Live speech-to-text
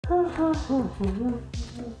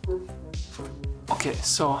Okay,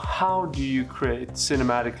 so how do you create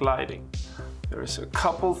cinematic lighting? There's a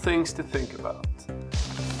couple things to think about.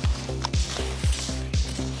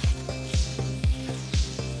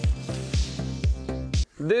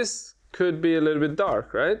 This could be a little bit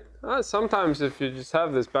dark, right? Sometimes if you just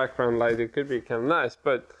have this background light, it could be kind of nice,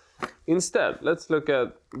 but instead, let's look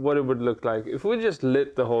at what it would look like if we just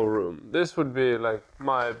lit the whole room. This would be like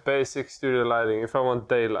my basic studio lighting if I want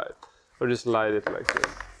daylight, or just light it like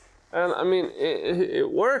this. And I mean,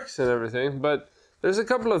 it works and everything, but there's a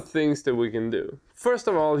couple of things that we can do. First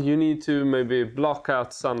of all, you need to maybe block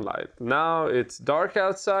out sunlight. Now it's dark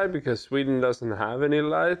outside because Sweden doesn't have any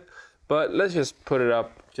light, but let's just put it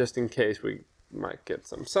up just in case we might get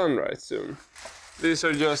some sunlight soon. These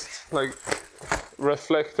are just like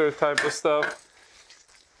reflector type of stuff.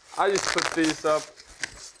 I just put these up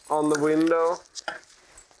on the window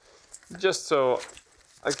just so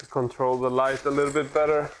I can control the light a little bit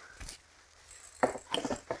better.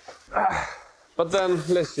 But then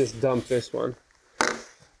let's just dump this one.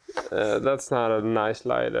 That's not a nice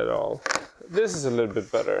light at all. This is a little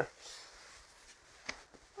bit better.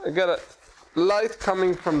 I got a light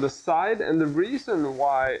coming from the side, and the reason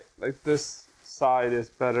why like this side is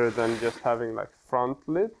better than just having like front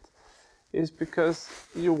lit is because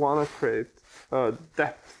you want to create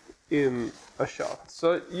depth in a shot.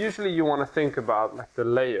 So usually you want to think about like the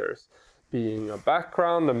layers being a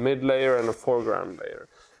background, a mid layer, and a foreground layer.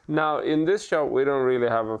 Now in this shot we don't really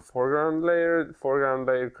have a foreground layer. The foreground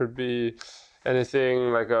layer could be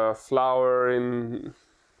anything like a flower in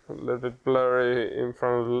a little bit blurry in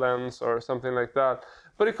front of the lens or something like that.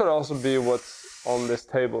 But it could also be what's on this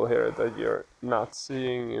table here that you're not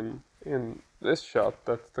seeing in this shot.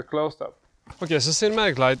 That's the close-up. Okay, so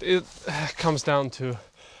cinematic light, it comes down to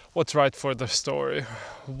what's right for the story.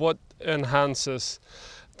 What enhances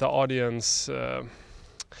the audience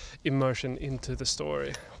immersion into the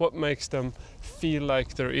story? What makes them feel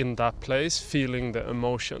like they're in that place, feeling the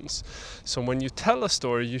emotions? So when you tell a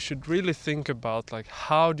story, you should really think about like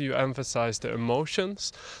how do you emphasize the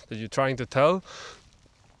emotions that you're trying to tell,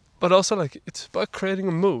 but also like it's about creating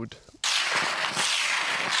a mood.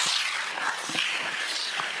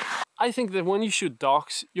 I think that when you shoot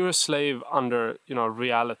docs, you're a slave under,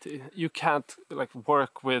 reality. You can't like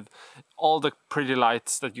work with all the pretty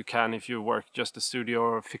lights that you can if you work just a studio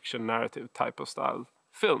or a fiction narrative type of style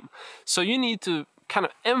film. So you need to kind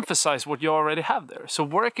of emphasize what you already have there. So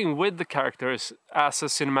working with the characters as a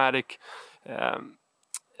cinematic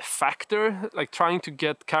factor, like trying to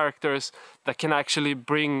get characters that can actually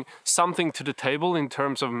bring something to the table in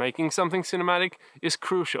terms of making something cinematic is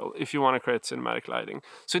crucial if you want to create cinematic lighting.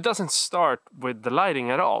 So it doesn't start with the lighting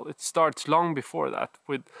at all. It starts long before that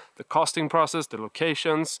with the casting process, the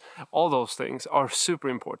locations, all those things are super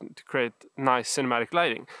important to create nice cinematic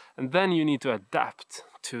lighting. And then you need to adapt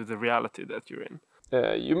to the reality that you're in.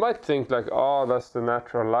 You might think like, oh, that's the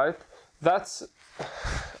natural light. That's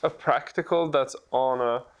a practical that's on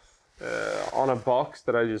a box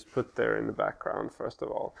that I just put there in the background first of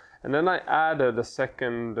all, and then I added a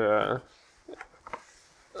second. Let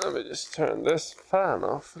me just turn this fan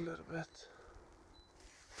off a little bit.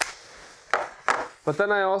 But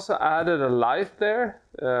then I also added a light there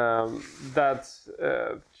that's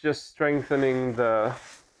just strengthening the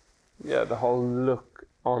whole look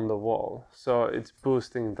on the wall. So it's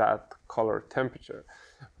boosting that color temperature.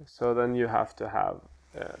 So then you have to have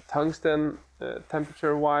tungsten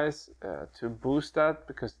temperature wise to boost that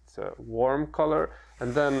because it's a warm color.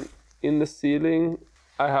 And then in the ceiling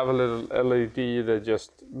I have a little LED that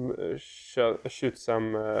just shoots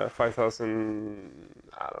some 5000,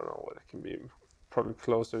 I don't know what it can be, probably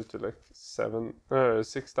closer to like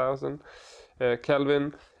 6000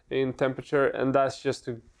 Kelvin in temperature, and that's just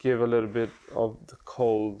to give a little bit of the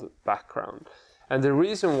cold background. And the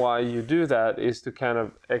reason why you do that is to kind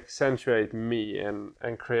of accentuate me and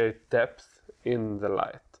create depth in the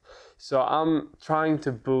light. So I'm trying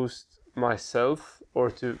to boost myself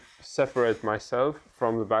or to separate myself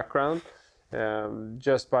from the background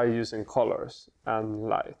just by using colors and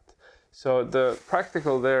light. So the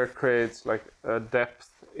practical there creates like a depth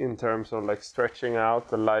in terms of like stretching out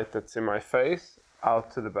the light that's in my face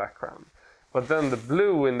out to the background. But then the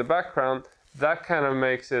blue in the background, that kind of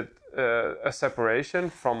makes it a separation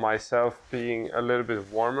from myself being a little bit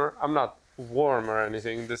warmer. I'm not warm or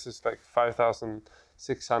anything. This is like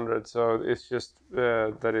 5600, so it's just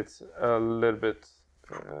that it's a little bit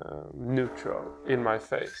neutral in my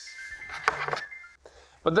face.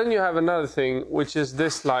 But then you have another thing, which is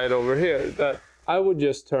this light over here that I would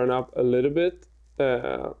just turn up a little bit,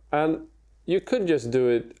 and you could just do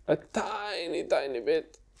it a tiny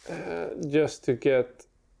bit just to get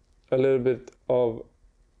a little bit of...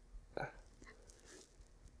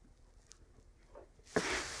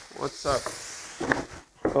 What's up?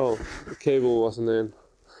 Oh, the cable wasn't in.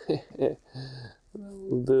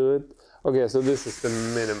 We'll do it. Okay, so this is the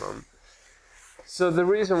minimum. So the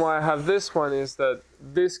reason why I have this one is that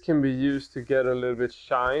this can be used to get a little bit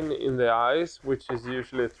shine in the eyes, which is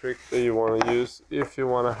usually a trick that you want to use if you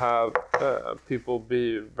want to have people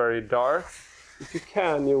be very dark. If you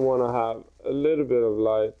can, you want to have a little bit of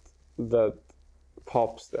light that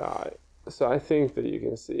pops the eye. So I think that you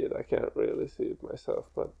can see it. I can't really see it myself,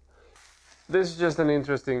 but this is just an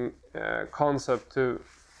interesting concept to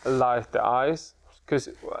light the eyes, because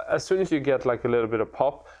as soon as you get like a little bit of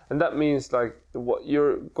pop, and that means like what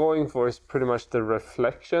you're going for is pretty much the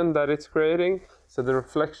reflection that it's creating. So the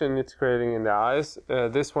reflection it's creating in the eyes,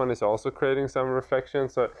 this one is also creating some reflection,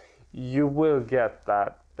 so you will get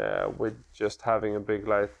that with just having a big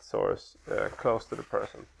light source close to the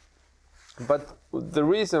person. But the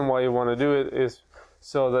reason why you want to do it is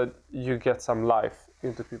so that you get some life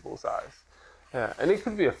into people's eyes. And it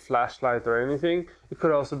could be a flashlight or anything. It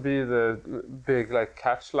could also be the big like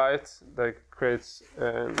catch lights that creates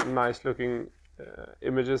nice looking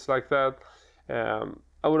images like that.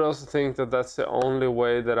 I would also think that that's the only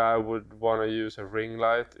way that I would want to use a ring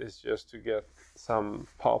light, is just to get some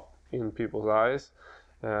pop in people's eyes.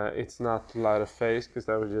 It's not to light a face, because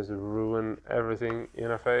that would just ruin everything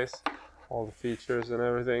in a face, all the features and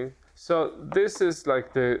everything. So this is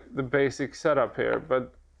like the basic setup here,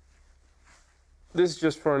 but this is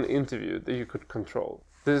just for an interview that you could control.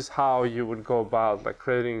 This is how you would go about like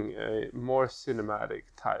creating a more cinematic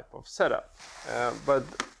type of setup. But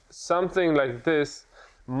something like this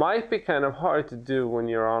might be kind of hard to do when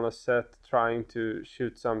you're on a set trying to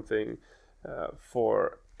shoot something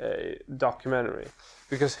for a documentary.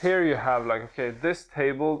 Because here you have like, okay, this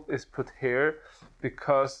table is put here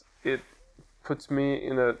because it puts me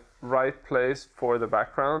in a right place for the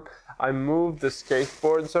background. I moved the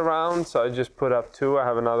skateboards around, so I just put up two. I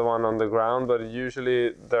have another one on the ground, but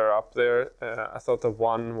usually they're up there. I thought the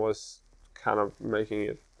one was kind of making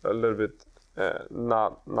it a little bit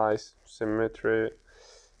not nice symmetry,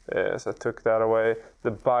 so I took that away.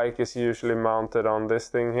 The bike is usually mounted on this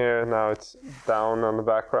thing here. Now it's down on the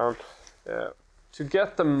background. To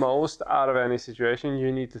get the most out of any situation,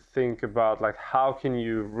 you need to think about like how can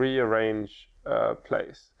you rearrange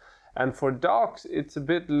place. And for docs, it's a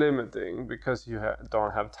bit limiting because you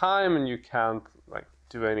don't have time and you can't like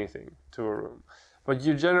do anything to a room. But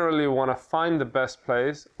you generally want to find the best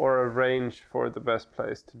place or arrange for the best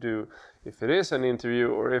place to do, if it is an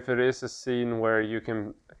interview or if it is a scene where you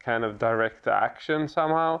can kind of direct the action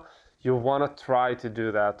somehow. You want to try to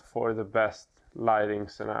do that for the best lighting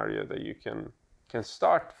scenario that you can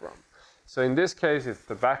start from. So in this case, it's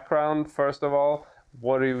the background first of all.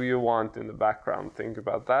 What do you want in the background? Think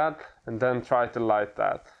about that, and then try to light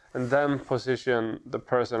that, and then position the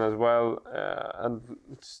person as well and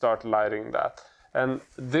start lighting that. And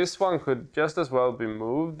this one could just as well be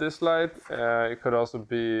moved, this light. It could also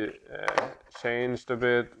be changed a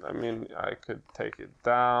bit. I mean, I could take it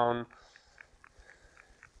down.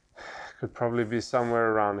 Could probably be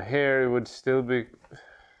somewhere around here. It would still be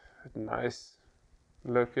nice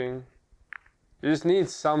looking. You just need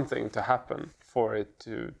something to happen for it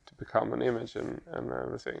to become an image and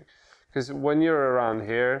everything. Because when you're around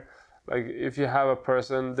here, like if you have a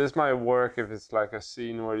person, this might work if it's like a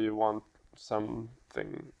scene where you want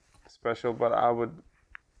something special, but I would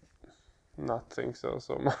not think so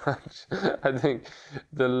much. I think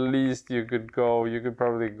the least you could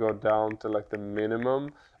probably go down to like the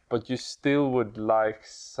minimum, but you still would like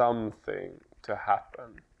something to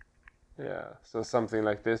happen. Yeah, so something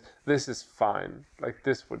like this. This is fine. Like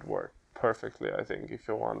this would work perfectly, I think, if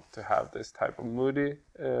you want to have this type of moody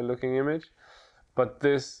looking image. But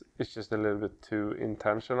this is just a little bit too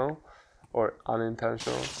intentional or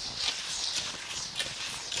unintentional.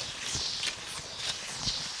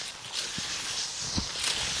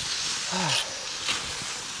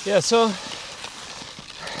 Yeah, so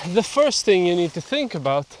the first thing you need to think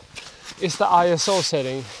about is the ISO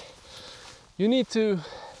setting. You need to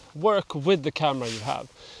work with the camera you have.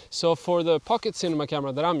 So for the pocket cinema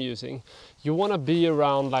camera that I'm using, you want to be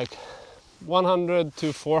around like 100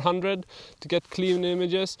 to 400 to get clean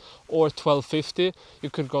images, or 1250. You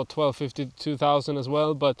could go 1250 to 2000 as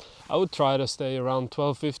well, but I would try to stay around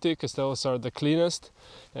 1250 because those are the cleanest.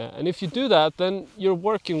 And if you do that, then you're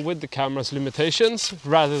working with the camera's limitations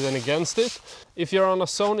rather than against it. If you're on a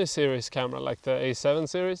Sony series camera like the A7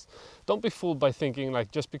 series, don't be fooled by thinking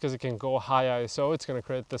like just because it can go high ISO, it's going to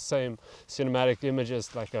create the same cinematic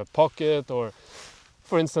images like a pocket or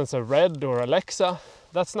for instance, a Red or Alexa.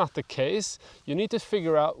 That's not the case. You need to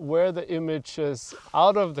figure out where the images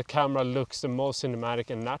out of the camera looks the most cinematic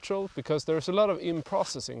and natural, because there's a lot of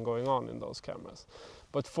in-processing going on in those cameras.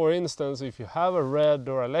 But for instance, if you have a Red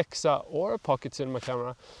or Alexa or a pocket cinema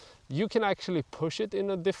camera, you can actually push it in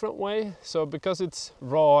a different way. So because it's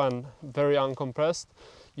raw and very uncompressed,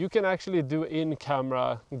 you can actually do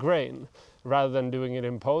in-camera grain rather than doing it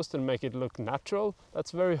in post and make it look natural. That's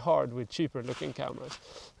very hard with cheaper looking cameras.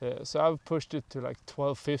 So I've pushed it to like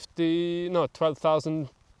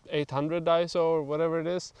 12,800 ISO or whatever it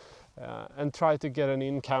is, and try to get an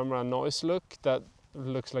in-camera noise look that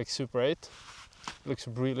looks like Super 8. Looks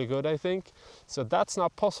really good, I think. So that's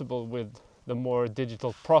not possible with the more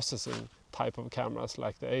digital processing type of cameras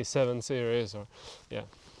like the A7 series or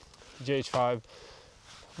GH5.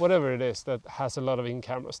 Whatever it is that has a lot of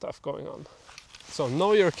in-camera stuff going on. So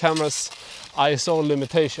know your camera's ISO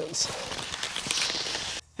limitations.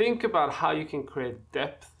 Think about how you can create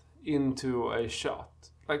depth into a shot.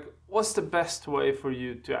 Like, what's the best way for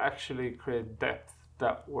you to actually create depth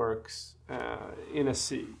that works in a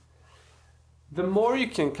scene? The more you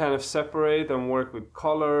can kind of separate and work with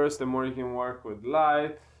colors, the more you can work with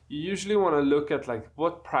light. You usually want to look at like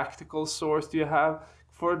what practical source do you have.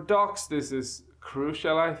 For docs, this is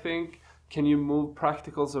crucial, I think. Can you move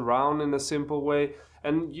practicals around in a simple way?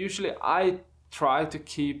 And usually I try to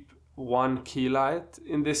keep one key light.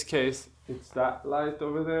 In this case, it's that light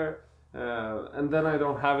over there. And then I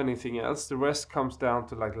don't have anything else. The rest comes down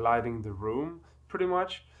to like lighting the room pretty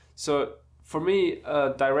much. So for me,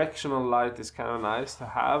 directional light is kind of nice to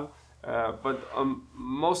have. But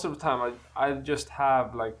most of the time I just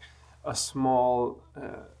have like a small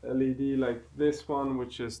LED like this one,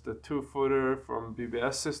 which is the 2-footer from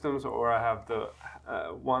BBS Systems, or I have the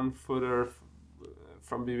 1-footer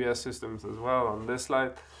from BBS Systems as well on this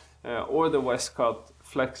light, or the Westcott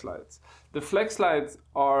flex lights. The flex lights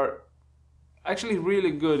are actually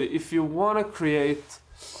really good if you want to create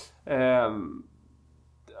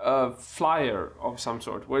a flyer of some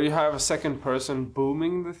sort where you have a second person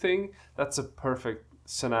booming the thing. That's a perfect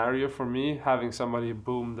scenario for me, having somebody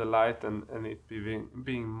boom the light and it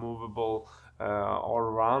being movable all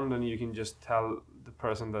around, and you can just tell the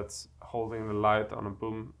person that's holding the light on a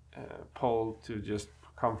boom pole to just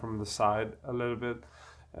come from the side a little bit.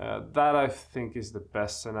 That I think is the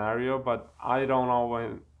best scenario, but I don't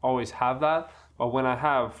always have that. But when I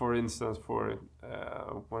have, for instance, for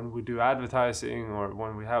when we do advertising or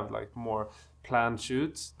when we have like more planned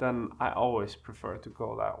shoots, then I always prefer to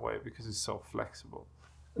go that way because it's so flexible.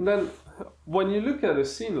 And then when you look at a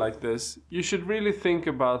scene like this, you should really think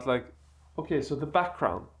about like, okay, so the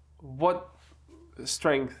background, what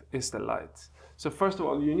strength is the light? So first of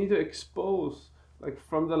all, you need to expose, like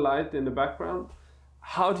from the light in the background,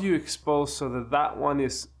 how do you expose so that that one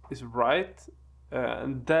is right,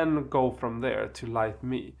 and then go from there to light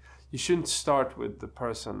me. You shouldn't start with the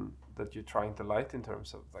person that you're trying to light in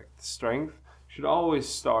terms of like the strength. You should always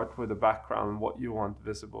start with the background, what you want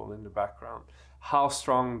visible in the background. How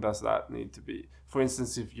strong does that need to be? For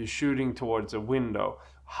instance, if you're shooting towards a window,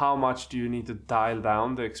 how much do you need to dial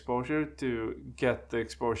down the exposure to get the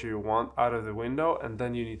exposure you want out of the window? And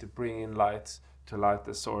then you need to bring in lights to light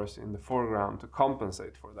the source in the foreground to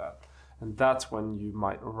compensate for that. And that's when you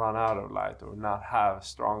might run out of light or not have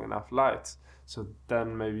strong enough lights. So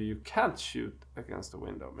then maybe you can't shoot against the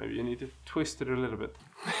window. Maybe you need to twist it a little bit.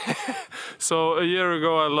 So a year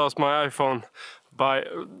ago I lost my iPhone by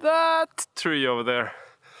that tree over there.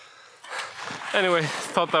 Anyway,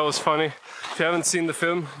 thought that was funny. If you haven't seen the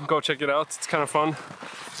film, go check it out. It's kind of fun.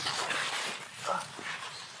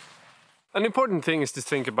 An important thing is to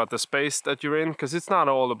think about the space that you're in, because it's not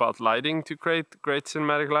all about lighting to create great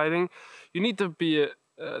cinematic lighting. You need to be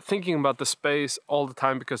thinking about the space all the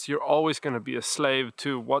time, because you're always going to be a slave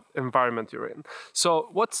to what environment you're in. So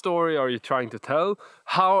what story are you trying to tell?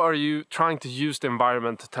 How are you trying to use the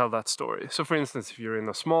environment to tell that story? So for instance, if you're in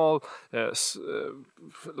a small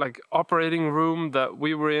like operating room that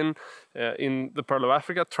we were in the Pearl of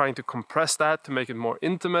Africa, trying to compress that to make it more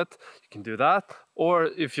intimate, you can do that. Or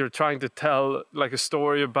if you're trying to tell like a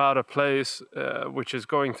story about a place which is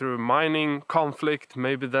going through mining conflict,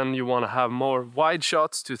 maybe then you want to have more wide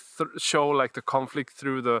shots to show like the conflict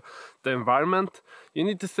through the environment. You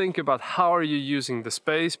need to think about how are you using the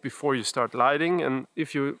space before you start lighting, and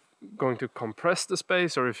if you're going to compress the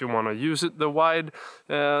space or if you want to use it the wide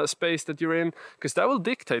space that you're in, because that will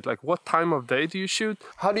dictate like what time of day do you shoot.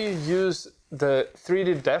 How do you use the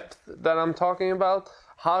 3D depth that I'm talking about?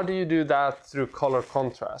 How do you do that through color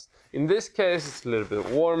contrast? In this case, it's a little bit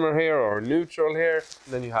warmer here or neutral here.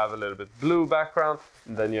 Then you have a little bit blue background.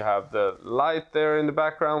 And then you have the light there in the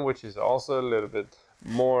background, which is also a little bit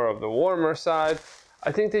more of the warmer side.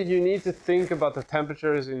 I think that you need to think about the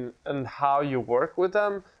temperatures and how you work with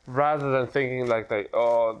them, rather than thinking like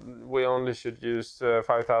oh, we only should use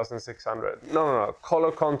 5600. No.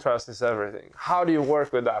 Color contrast is everything. How do you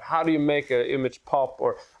work with that? How do you make an image pop,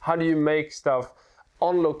 or how do you make stuff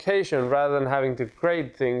on location rather than having to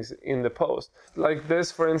grade things in the post? Like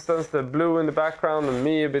this, for instance, the blue in the background and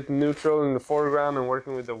me a bit neutral in the foreground and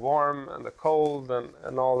working with the warm and the cold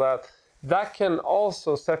and all that. That can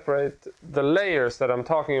also separate the layers that I'm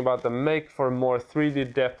talking about that make for a more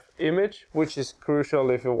 3D depth image, which is crucial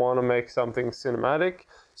if you want to make something cinematic.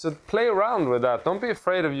 So play around with that. Don't be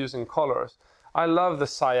afraid of using colors. I love the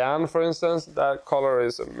cyan, for instance. That color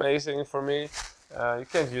is amazing for me. You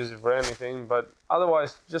can't use it for anything, but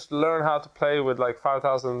otherwise just learn how to play with like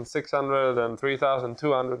 5600 and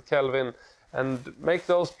 3200 Kelvin and make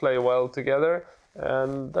those play well together.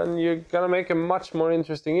 And then you're gonna make a much more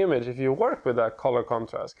interesting image if you work with that color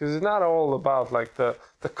contrast, because it's not all about like the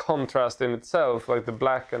contrast in itself, like the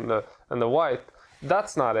black and the white.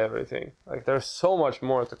 That's not everything. Like there's so much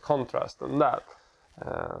more to contrast than that.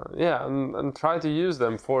 Yeah, and try to use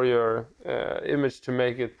them for your image to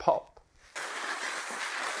make it pop.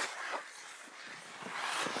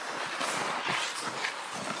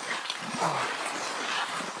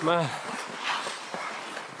 Man,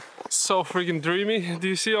 so freaking dreamy. Do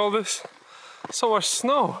you see all this? So much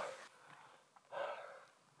snow.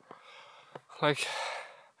 Like,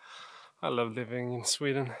 I love living in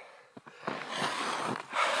Sweden. You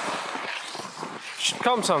should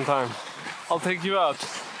come sometime. I'll take you out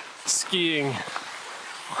skiing.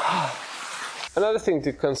 Another thing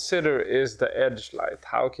to consider is the edge light.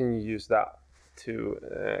 How can you use that to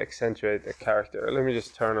accentuate the character? Let me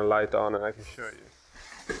just turn a light on and I can show you.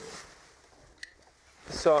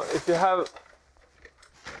 So if you have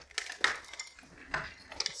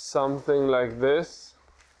something like this,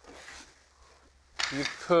 you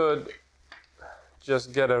could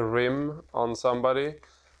just get a rim on somebody.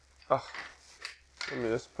 Oh, let me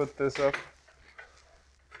just put this up.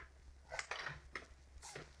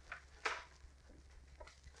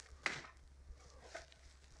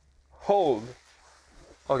 Hold.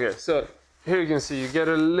 Okay, so here you can see you get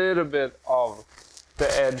a little bit of the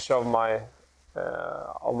edge of my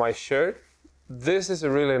shirt. This is a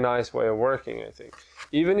really nice way of working, I think.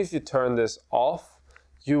 Even if you turn this off,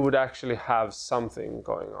 you would actually have something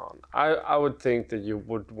going on. I would think that you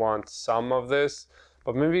would want some of this,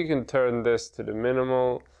 but maybe you can turn this to the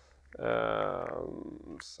minimal,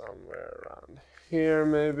 somewhere around here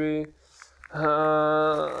maybe,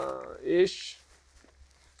 ish,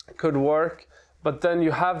 could work. But then you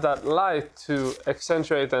have that light to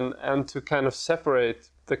accentuate and to kind of separate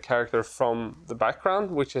the character from the background,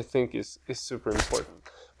 which I think is super important.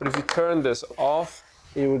 But if you turn this off,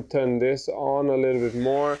 you would turn this on a little bit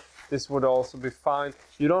more. This would also be fine.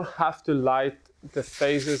 You don't have to light the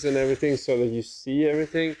faces and everything so that you see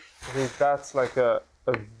everything. I think that's like a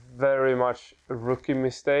very much a rookie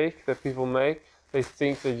mistake that people make. They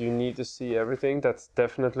think that you need to see everything. That's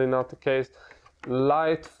definitely not the case.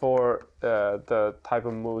 Light for the type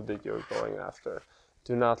of mood that you're going after.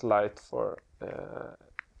 Do not light for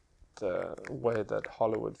the way that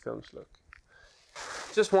Hollywood films look.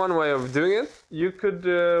 Just one way of doing it. You could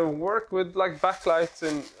work with like backlights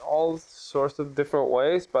in all sorts of different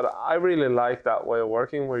ways, but I really like that way of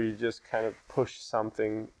working where you just kind of push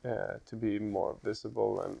something to be more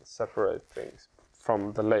visible and separate things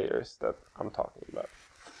from the layers that I'm talking about.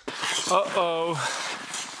 Uh-oh.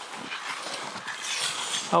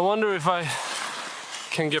 I wonder if I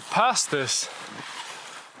can get past this.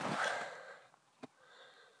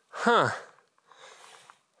 Huh.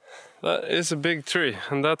 That is a big tree,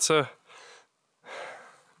 and that's a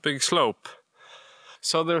big slope.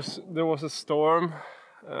 So there was a storm,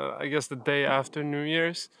 I guess the day after New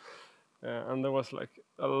Year's, and there was like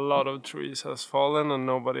a lot of trees has fallen and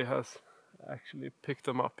nobody has actually picked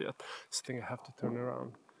them up yet. So I think I have to turn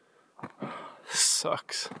around.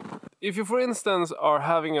 Sucks. If you, for instance, are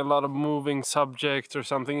having a lot of moving subjects or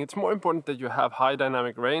something, it's more important that you have high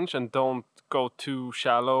dynamic range and don't go too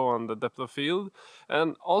shallow on the depth of field.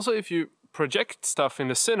 And also if you project stuff in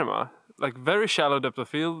the cinema, like very shallow depth of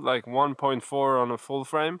field, like 1.4 on a full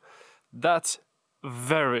frame, that's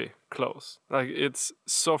very close. Like it's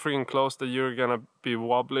so freaking close that you're gonna be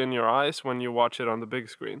wobbling your eyes when you watch it on the big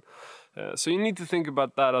screen. So you need to think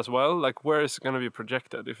about that as well, like where is it going to be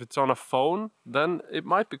projected. If it's on a phone, then it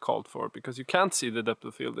might be called for because you can't see the depth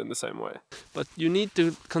of field in the same way. But you need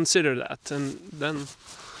to consider that, and then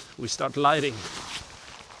we start lighting.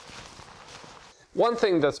 One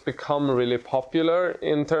thing that's become really popular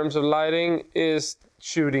in terms of lighting is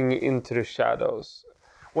shooting into the shadows.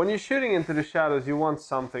 When you're shooting into the shadows, you want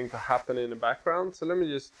something to happen in the background. So let me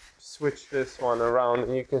just switch this one around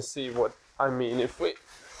and you can see what I mean if we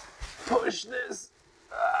push this.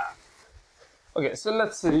 Okay, so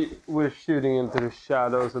let's see, we're shooting into the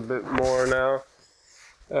shadows a bit more now.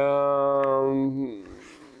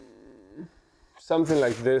 Something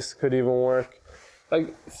like this could even work.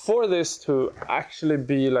 Like, for this to actually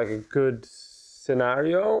be like a good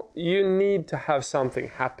scenario, you need to have something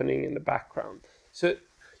happening in the background. So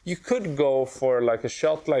you could go for like a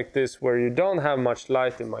shot like this where you don't have much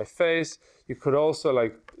light in my face. You could also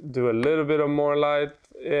like do a little bit of more light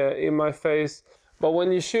in my face. But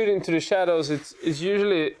when you shoot into the shadows, it's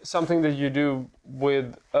usually something that you do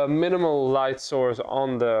with a minimal light source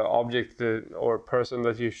on the object or person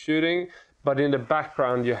that you're shooting. But in the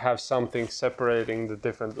background, you have something separating the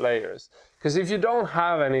different layers. Because if you don't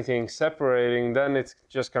have anything separating, then it's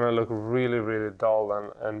just gonna look really, really dull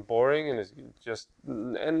and boring, and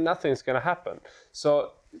and nothing's gonna happen.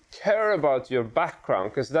 So care about your background,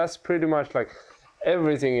 because that's pretty much like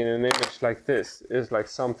everything in an image like this is like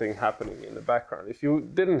something happening in the background. If you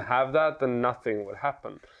didn't have that, then nothing would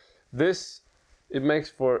happen. It makes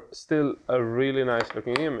for still a really nice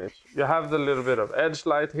looking image. You have the little bit of edge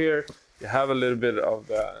light here. You have a little bit of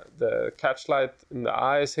the catch light in the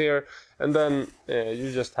eyes here, and then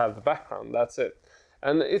you just have the background, that's it.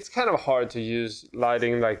 And it's kind of hard to use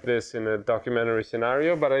lighting like this in a documentary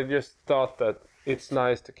scenario, but I just thought that it's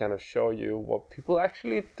nice to kind of show you what people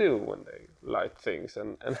actually do when they light things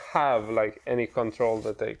and have like any control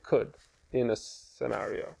that they could in a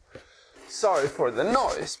scenario. Sorry for the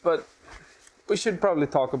noise, but we should probably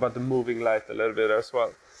talk about the moving light a little bit as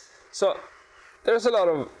well. So there's a lot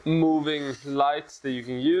of moving lights that you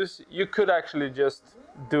can use. You could actually just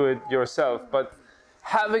do it yourself, but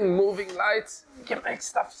having moving lights can make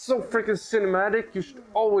stuff so freaking cinematic. You should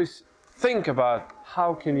always think about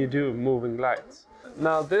how can you do moving lights.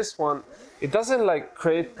 Now this one, it doesn't like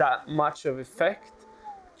create that much of effect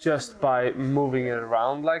just by moving it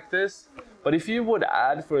around like this. But if you would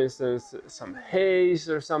add, for instance, some haze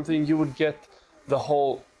or something, you would get the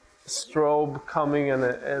whole strobe coming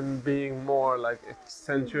and being more like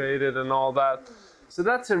accentuated and all that. So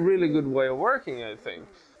that's a really good way of working, I think.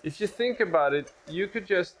 If you think about it, you could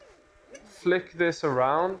just flick this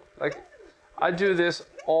around. Like, I do this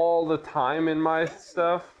all the time in my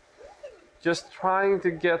stuff, just trying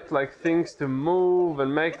to get like things to move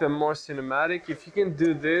and make them more cinematic. If you can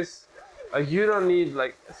do this, you don't need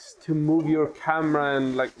like to move your camera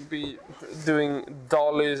and like be doing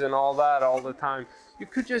dollies and all that all the time. You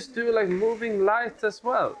could just do like moving lights as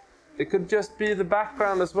well. It could just be the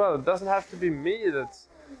background as well. It doesn't have to be me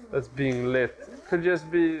that's being lit. It could just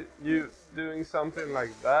be you doing something like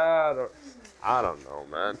that, or I don't know,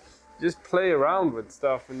 man. Just play around with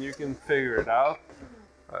stuff and you can figure it out.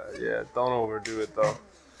 Yeah, don't overdo it though.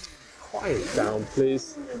 Quiet down,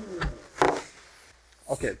 please.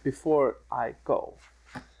 Okay, before I go,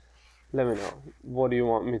 let me know, what do you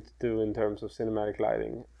want me to do in terms of cinematic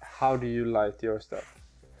lighting? How do you light your stuff?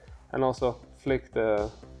 And also flick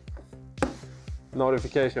the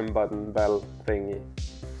notification button bell thingy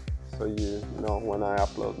so you know when I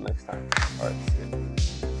upload next time. Alright, see you.